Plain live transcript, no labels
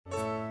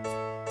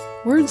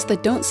words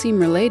that don't seem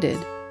related,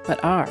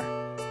 but are.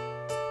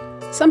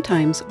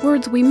 Sometimes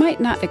words we might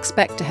not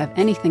expect to have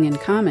anything in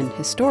common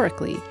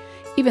historically,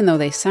 even though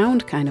they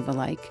sound kind of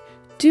alike,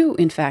 do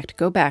in fact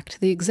go back to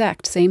the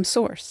exact same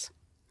source.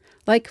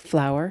 Like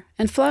flour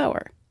and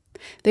flour.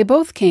 They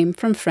both came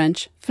from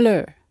French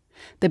fleur.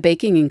 The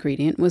baking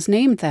ingredient was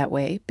named that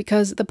way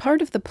because the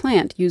part of the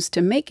plant used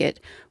to make it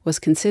was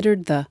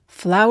considered the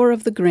flour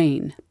of the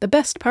grain, the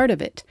best part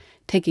of it,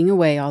 taking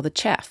away all the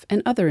chaff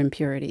and other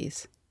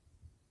impurities.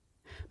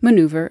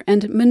 Maneuver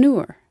and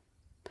manure.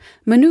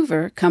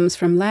 Maneuver comes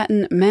from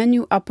Latin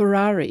manu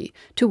operari,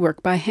 to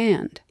work by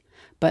hand,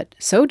 but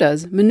so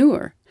does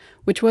manure,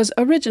 which was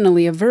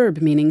originally a verb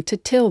meaning to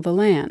till the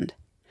land.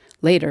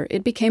 Later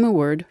it became a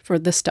word for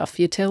the stuff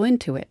you till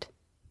into it.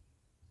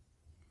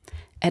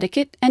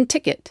 Etiquette and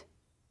ticket.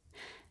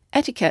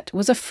 Etiquette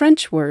was a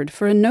French word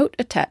for a note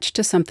attached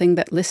to something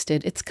that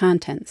listed its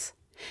contents.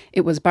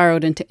 It was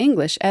borrowed into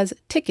English as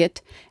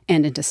ticket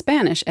and into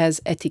Spanish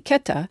as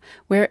etiqueta,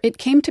 where it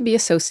came to be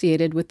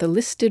associated with the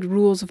listed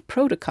rules of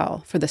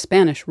protocol for the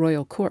Spanish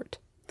royal court.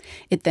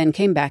 It then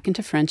came back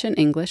into French and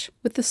English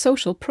with the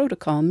social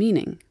protocol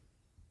meaning.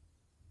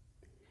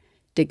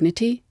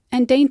 Dignity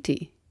and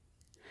dainty.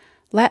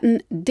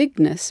 Latin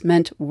dignus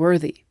meant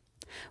worthy.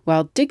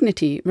 While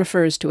dignity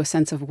refers to a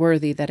sense of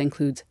worthy that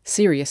includes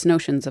serious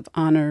notions of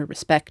honor,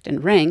 respect,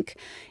 and rank,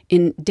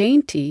 in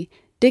dainty,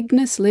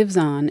 dignus lives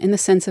on in the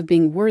sense of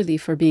being worthy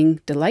for being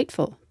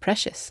delightful,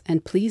 precious,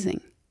 and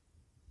pleasing.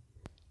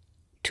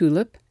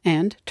 Tulip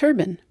and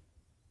turban.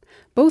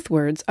 Both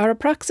words are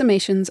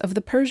approximations of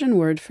the Persian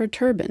word for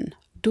turban,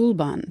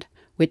 dulband,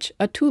 which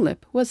a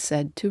tulip was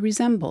said to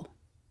resemble.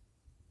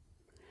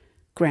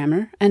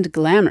 Grammar and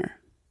glamour.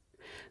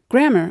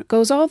 Grammar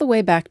goes all the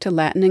way back to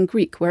Latin and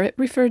Greek, where it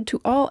referred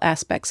to all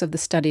aspects of the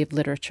study of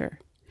literature.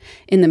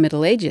 In the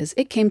Middle Ages,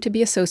 it came to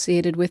be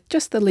associated with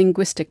just the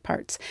linguistic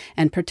parts,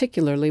 and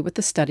particularly with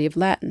the study of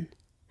Latin.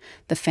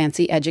 The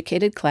fancy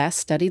educated class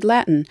studied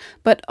Latin,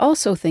 but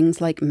also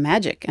things like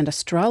magic and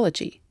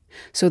astrology.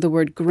 So the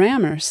word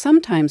grammar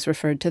sometimes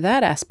referred to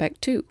that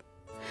aspect too.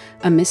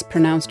 A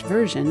mispronounced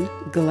version,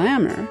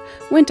 glamour,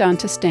 went on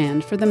to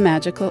stand for the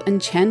magical,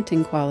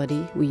 enchanting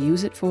quality we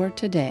use it for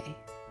today.